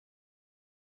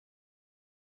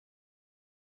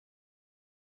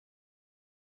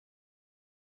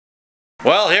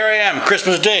Well, here I am,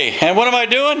 Christmas Day, and what am I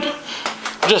doing?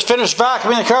 Just finished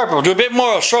vacuuming the carpet. We'll do a bit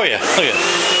more, I'll show you. Look at it.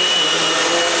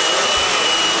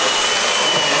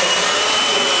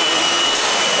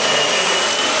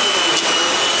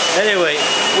 Anyway,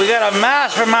 we got a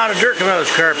massive amount of dirt coming out of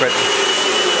this carpet. You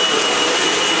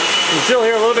can still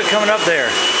hear a little bit coming up there.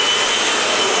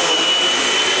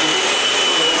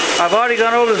 I've already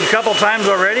gone over this a couple times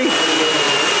already.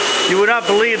 You would not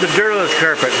believe the dirt of this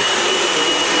carpet.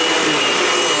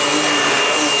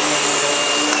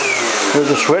 Here's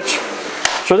the switch.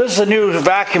 So this is a new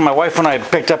vacuum my wife and I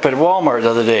picked up at Walmart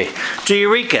the other day. It's a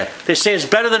Eureka. They say it's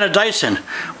better than a Dyson.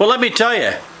 Well, let me tell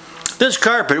you, this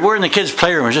carpet, we're in the kids'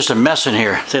 playroom, it's just a mess in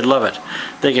here. They'd love it.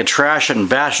 They can trash it and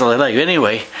bash it all they like.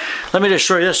 Anyway, let me just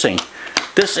show you this thing.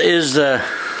 This is the,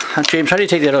 James, how do you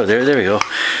take that out? There we go.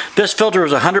 This filter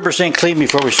was 100% clean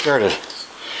before we started.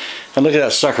 And look at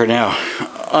that sucker now.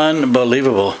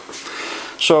 Unbelievable.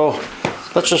 So,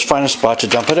 let's just find a spot to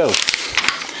dump it out.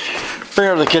 Bring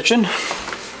it over to the kitchen.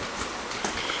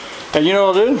 And you know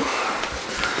what I'll do?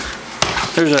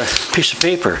 There's a piece of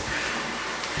paper.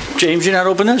 James, you know how to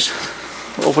open this?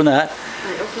 Open that.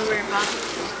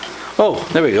 Oh,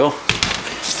 there we go.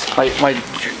 My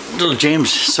little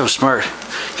James is so smart.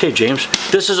 Okay, James.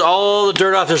 This is all the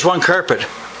dirt off this one carpet.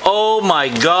 Oh my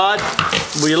God.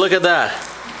 Will you look at that?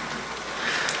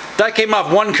 That came off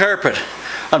one carpet.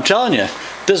 I'm telling you,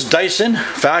 this Dyson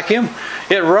vacuum,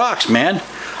 it rocks, man.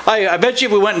 I bet you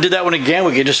if we went and did that one again,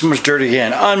 we'd get just as much dirt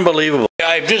again. Unbelievable.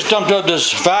 I've just dumped out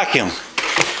this vacuum.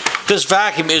 This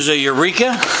vacuum is a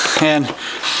Eureka, and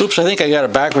oops, I think I got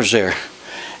it backwards there.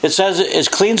 It says it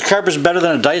cleans carpets better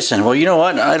than a Dyson. Well, you know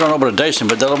what? I don't know about a Dyson,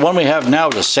 but the one we have now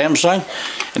is a Samsung,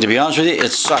 and to be honest with you,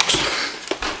 it sucks.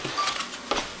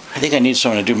 I think I need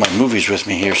someone to do my movies with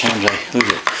me here,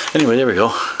 Samsung. Anyway, there we go.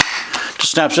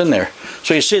 Just snaps in there.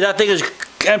 So you see, that thing is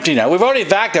empty now. We've already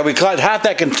vacuumed that. We caught half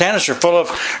that canister full of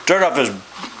dirt off this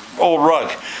old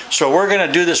rug. So we're going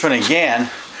to do this one again.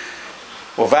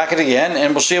 We'll vac it again,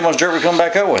 and we'll see how much dirt we come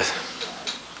back out with.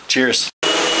 Cheers.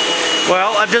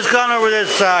 Well, I've just gone over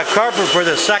this carpet for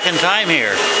the second time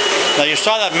here. Now you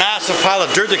saw that massive pile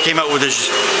of dirt that came out with this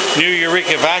new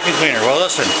Eureka vacuum cleaner. Well,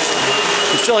 listen,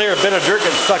 you still hear a bit of dirt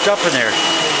getting stuck up in there.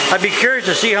 I'd be curious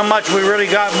to see how much we really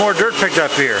got more dirt picked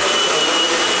up here.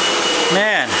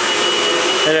 Man,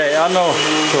 I don't know.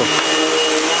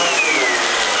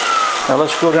 Now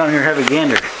let's go down here and have a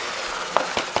gander.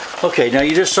 Okay, now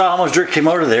you just saw how much dirt came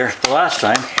out of there the last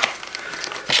time.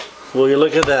 Will you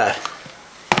look at that?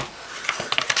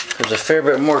 There's a fair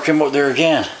bit more came out there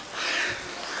again.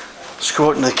 Let's go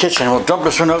out in the kitchen and we'll dump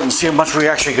this one out and see how much we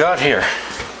actually got here.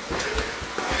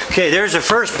 Okay, there's the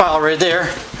first pile right there.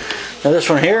 Now this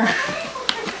one here,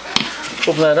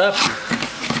 open that up.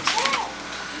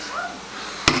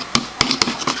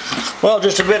 Well,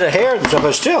 just a bit of hair and stuff,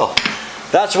 but still.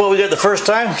 That's what we got the first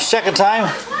time. Second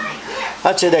time,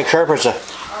 I'd say that carpet's a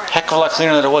heck of a lot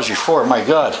cleaner than it was before, my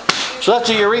God. So that's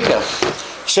a Eureka.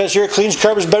 It says here it cleans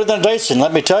carpets better than a Dyson,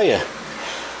 let me tell you.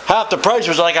 Half the price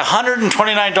was like $129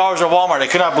 at Walmart. I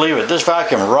could not believe it. This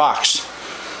vacuum rocks.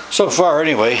 So far,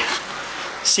 anyway.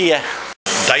 See ya.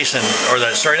 Dyson, or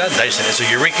that, sorry, not Dyson, it's a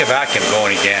Eureka Vacuum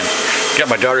going again. Got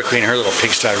my daughter cleaning her little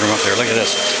pigsty room up there. Look at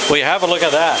this. Well, you have a look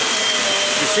at that.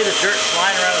 You see the dirt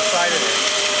flying around the side of it.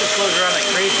 Just goes around like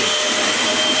crazy.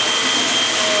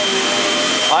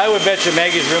 I would bet you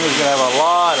Maggie's room is going to have a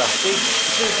lot of see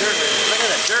dirt. Look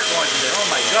at that dirt going through there. Oh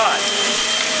my God.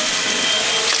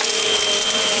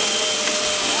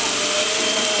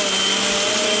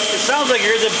 It sounds like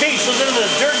you're the beast. Listen to the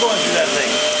dirt going through that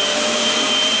thing.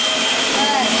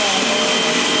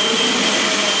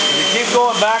 If you keep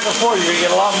going back and forth, you're going to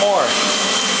get a lot more.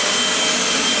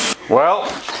 Well,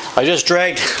 I just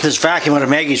dragged this vacuum out of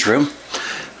Maggie's room.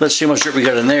 Let's see how much dirt we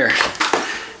got in there.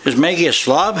 Is Maggie a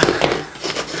slob?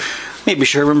 Maybe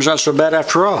her room's not so bad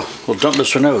after all. We'll dump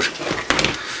this one out.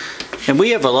 And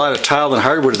we have a lot of tile and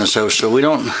hardwood in this house, so we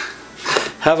don't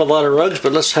have a lot of rugs,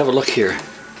 but let's have a look here.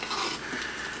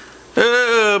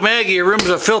 Oh, Maggie, your room's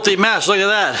a filthy mess. Look at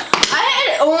that. I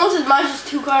had almost as much as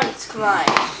 2 cartons. Come on.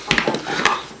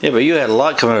 Yeah, but you had a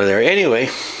lot coming out of there. Anyway,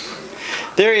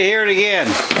 there you hear it again.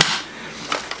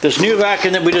 This new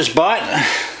vacuum that we just bought,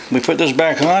 we put this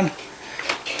back on.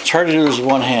 It's hard to do this with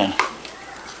one hand.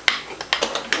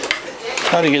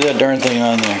 How do you get that darn thing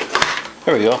on there?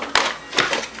 There we go.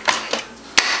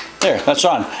 There, that's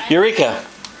on. Eureka.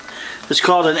 It's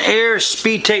called an air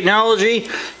speed technology.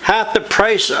 Half the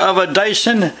price of a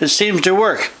Dyson. It seems to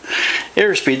work.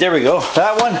 Air speed, there we go.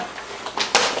 That one.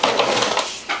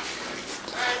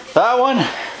 That one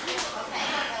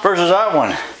versus that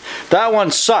one. That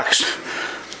one sucks.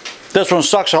 This one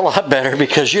sucks a lot better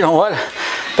because you know what?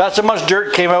 That's how much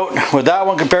dirt came out with that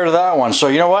one compared to that one. So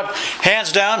you know what?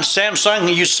 Hands down,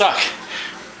 Samsung, you suck.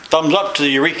 Thumbs up to the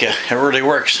Eureka. It really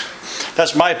works.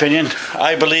 That's my opinion.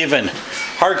 I believe in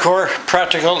hardcore,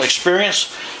 practical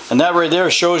experience. And that right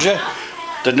there shows you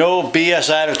the no BS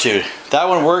attitude. That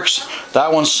one works.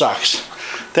 That one sucks.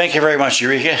 Thank you very much,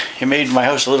 Eureka. You made my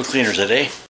house a little cleaner today.